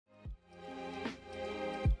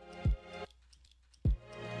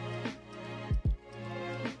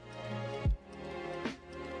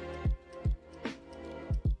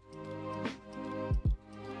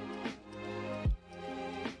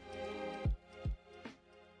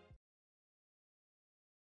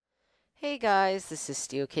Hey guys, this is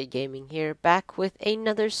SteelK Gaming here, back with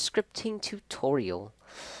another scripting tutorial.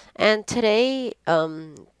 And today,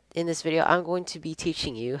 in this video, I'm going to be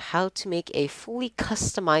teaching you how to make a fully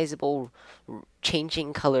customizable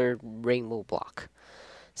changing color rainbow block.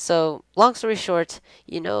 So, long story short,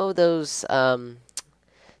 you know those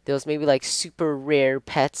maybe like super rare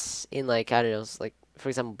pets in like, I don't know, like for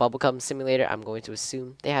example, Bubblegum Simulator. I'm going to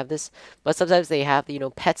assume they have this, but sometimes they have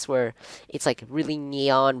pets where it's like really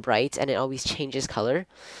neon bright and it always changes color.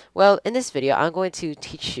 Well, in this video, I'm going to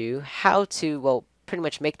teach you how to, well, pretty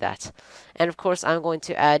much make that. And of course, I'm going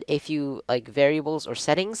to add a few like variables or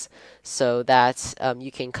settings so that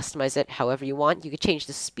you can customize it however you want. You can change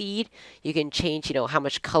the speed. You can change, how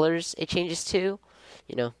much colors it changes to.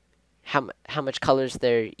 You know, how much colors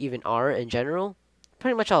there even are in general.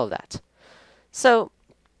 Pretty much all of that. So,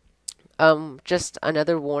 just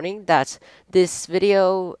another warning that this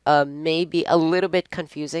video may be a little bit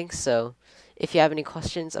confusing. So, if you have any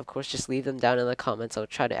questions, of course, just leave them down in the comments. I'll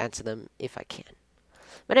try to answer them if I can.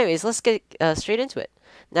 But anyways, let's get straight into it.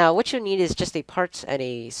 Now, what you'll need is just a part and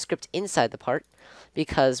a script inside the part,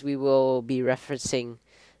 because we will be referencing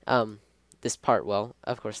this part, well,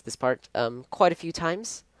 of course, this part quite a few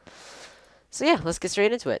times. So yeah, let's get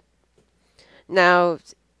straight into it. Now,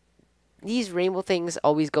 these rainbow things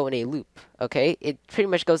always go in a loop, okay? It pretty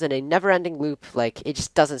much goes in a never-ending loop, like, it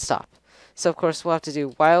just doesn't stop. So, of course, we'll have to do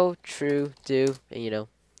while, true, do, and,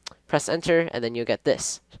 press enter, and then you'll get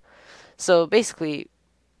this. So, basically,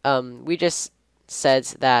 we just said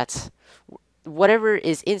that whatever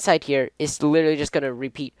is inside here is literally just going to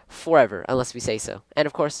repeat forever, unless we say so. And,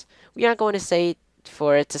 of course, we aren't going to say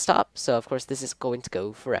for it to stop, so, of course, this is going to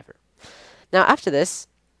go forever. Now, after this,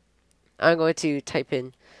 I'm going to type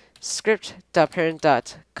in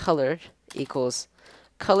script.parent.color equals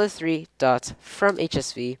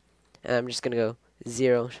color3.fromHSV, and I'm just going to go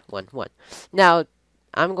 0, 1, 1. Now,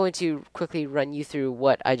 I'm going to quickly run you through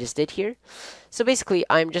what I just did here. So basically,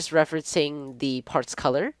 I'm just referencing the part's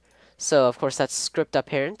color. So, of course, that's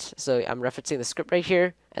script.parent. So I'm referencing the script right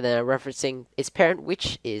here, and then I'm referencing its parent,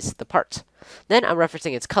 which is the part. Then I'm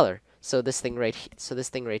referencing its color. So this thing right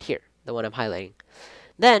here, the one I'm highlighting.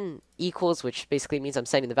 Then equals, which basically means I'm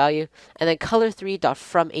setting the value, and then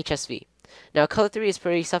color3.fromHSV. Now, color3 is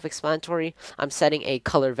pretty self-explanatory. I'm setting a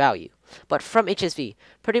color value. But from HSV,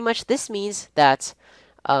 pretty much this means that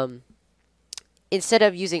instead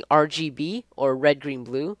of using RGB, or red, green,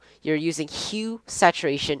 blue, you're using hue,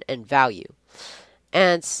 saturation, and value.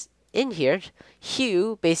 And in here,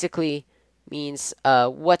 hue basically means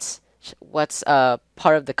what's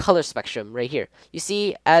part of the color spectrum right here. You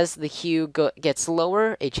see, as the hue gets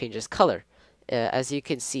lower, it changes color, as you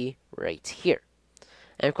can see right here.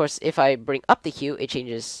 And of course, if I bring up the hue, it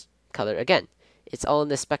changes color again. It's all in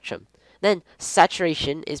this spectrum. Then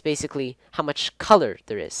saturation is basically how much color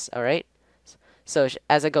there is, all right? So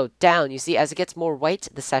as I go down, you see, as it gets more white,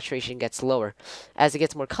 the saturation gets lower. As it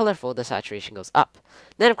gets more colorful, the saturation goes up.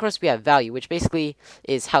 Then, of course, we have value, which basically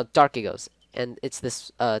is how dark it goes. And it's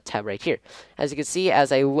this tab right here. As you can see,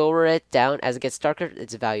 as I lower it down, as it gets darker,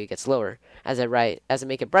 its value gets lower. As I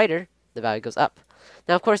make it brighter, the value goes up.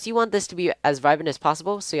 Now, of course, you want this to be as vibrant as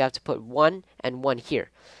possible, so you have to put 1 and 1 here.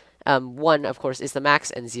 1, of course, is the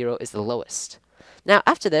max, and 0 is the lowest. Now,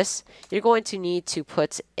 after this, you're going to need to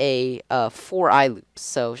put a for-I loop.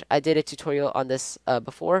 So I did a tutorial on this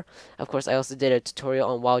before. Of course, I also did a tutorial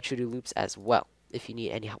on while true do loops as well, if you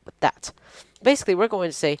need any help with that. Basically, we're going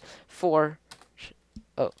to say for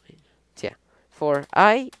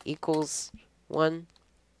I equals 1.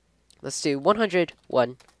 Let's do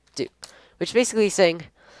 101 do, which basically is saying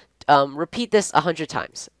repeat this 100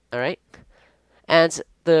 times. All right, and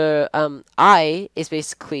the I is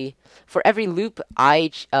basically for every loop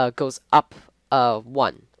I goes up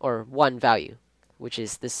 1 or 1 value, which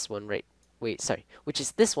is this one right. Which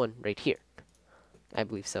is this one right here. I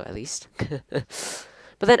believe so, at least. But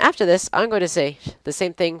then after this, I'm going to say the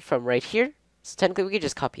same thing from right here. So technically, we could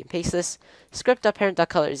just copy and paste this.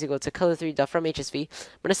 Script.parent.color is equal to color3.fromHSV.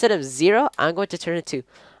 But instead of 0, I'm going to turn it to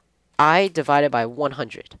I divided by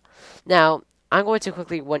 100. Now, I'm going to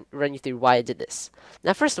quickly run you through why I did this.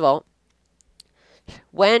 Now, first of all,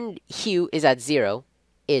 when hue is at 0,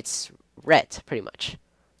 it's red, pretty much,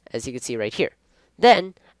 as you can see right here.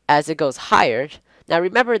 Then, as it goes higher, now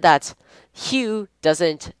remember that hue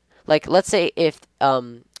doesn't, like, let's say if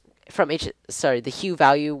the hue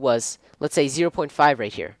value was, let's say 0.5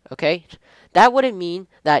 right here, okay? That wouldn't mean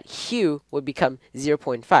that hue would become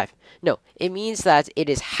 0.5. No, it means that it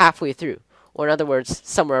is halfway through, or in other words,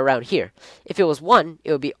 somewhere around here. If it was 1,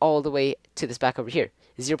 it would be all the way to this back over here.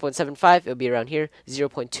 0.75, it would be around here.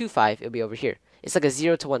 0.25, it would be over here. It's like a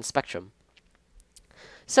 0 to 1 spectrum.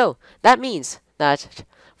 So that means that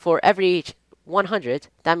for every 100,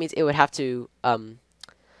 that means it would have to,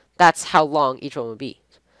 that's how long each one would be.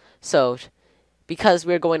 So because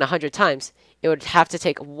we're going 100 times, it would have to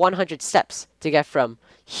take 100 steps to get from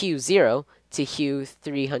hue 0 to hue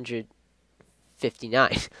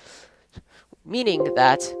 359. Meaning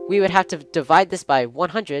that we would have to divide this by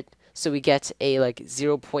 100 so we get a like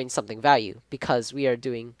 0 point something value, because we are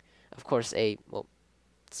doing, of course, a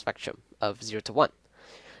spectrum of 0 to 1.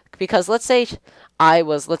 Because let's say I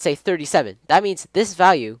was, let's say, 37. That means this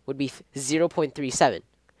value would be 0.37,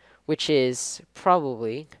 which is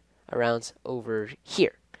probably around over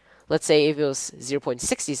here. Let's say if it was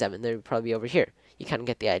 0.67, then it would probably be over here. You kind of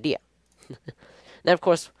get the idea. Then, of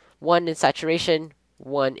course, 1 in saturation,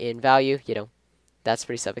 1 in value, that's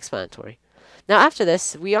pretty self-explanatory. Now, after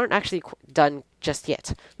this, we aren't actually done just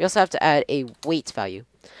yet. We also have to add a weight value.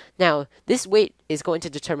 Now, this weight is going to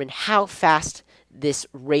determine how fast this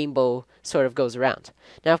rainbow sort of goes around.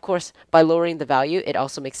 Now, of course, by lowering the value, it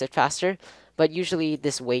also makes it faster, but usually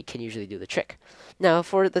this weight can usually do the trick. Now,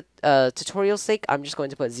 for the tutorial's sake, I'm just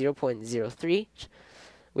going to put 0.03,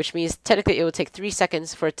 which means technically it will take 3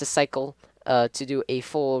 seconds for it to cycle to do a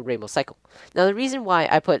full rainbow cycle. Now, the reason why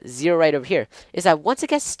I put 0 right over here is that once it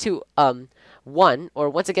gets to 1, or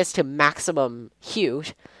once it gets to maximum hue,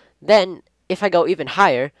 then if I go even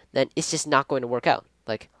higher, then it's just not going to work out.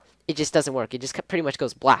 Like, it just doesn't work. It just pretty much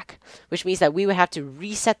goes black, which means that we would have to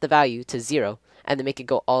reset the value to 0 and then make it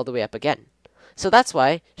go all the way up again. So that's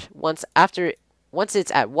why once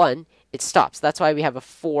it's at 1, it stops. That's why we have a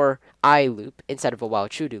for I loop instead of a while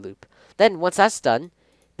true do loop. Then once that's done,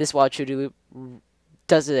 this while true do loop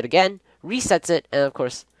does it again, resets it, and of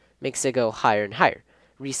course makes it go higher and higher.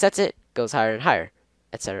 Resets it, goes higher and higher,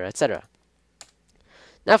 etc., etc.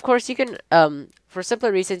 Now, of course, you can, for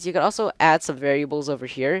simpler reasons, you can also add some variables over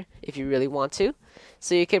here if you really want to.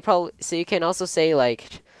 So you can also say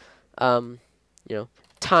like, time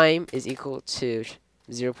is equal to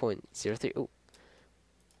 0.03. Ooh.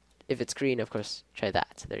 If it's green, of course, try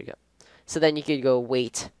that. There you go. So then you could go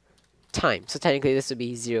wait time. So technically, this would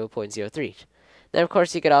be 0.03. Then, of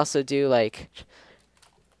course, you could also do like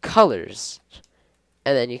colors,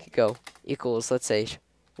 and then you could go equals, let's say,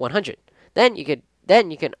 100. Then you can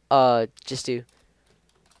just do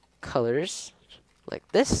colors like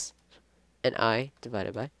this, and I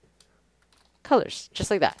divided by colors, just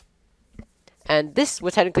like that. And this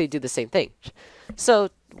would technically do the same thing. So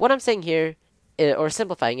what I'm saying here, or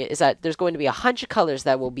simplifying it, is that there's going to be 100 colors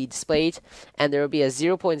that will be displayed, and there will be a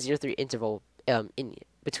 0.03 interval in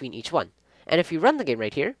between each one. And if you run the game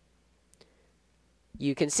right here,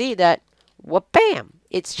 you can see that, bam!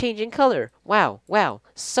 It's changing color. Wow, wow,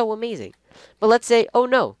 so amazing. But let's say, oh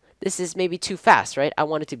no, this is maybe too fast, right? I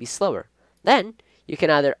want it to be slower. Then you can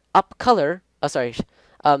either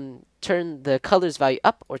turn the colors value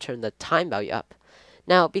up or turn the time value up.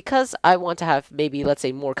 Now, because I want to have maybe, let's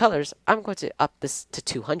say, more colors, I'm going to up this to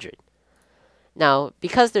 200. Now,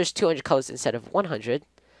 because there's 200 colors instead of 100,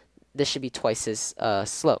 this should be twice as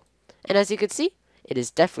slow. And as you can see, it has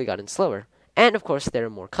definitely gotten slower. And of course, there are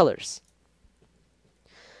more colors.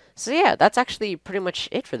 So yeah, that's actually pretty much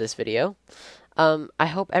it for this video. I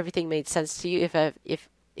hope everything made sense to you.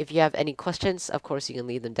 If you have any questions, of course, you can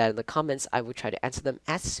leave them down in the comments. I will try to answer them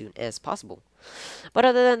as soon as possible. But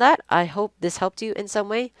other than that, I hope this helped you in some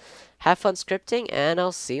way. Have fun scripting, and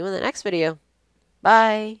I'll see you in the next video.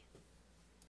 Bye!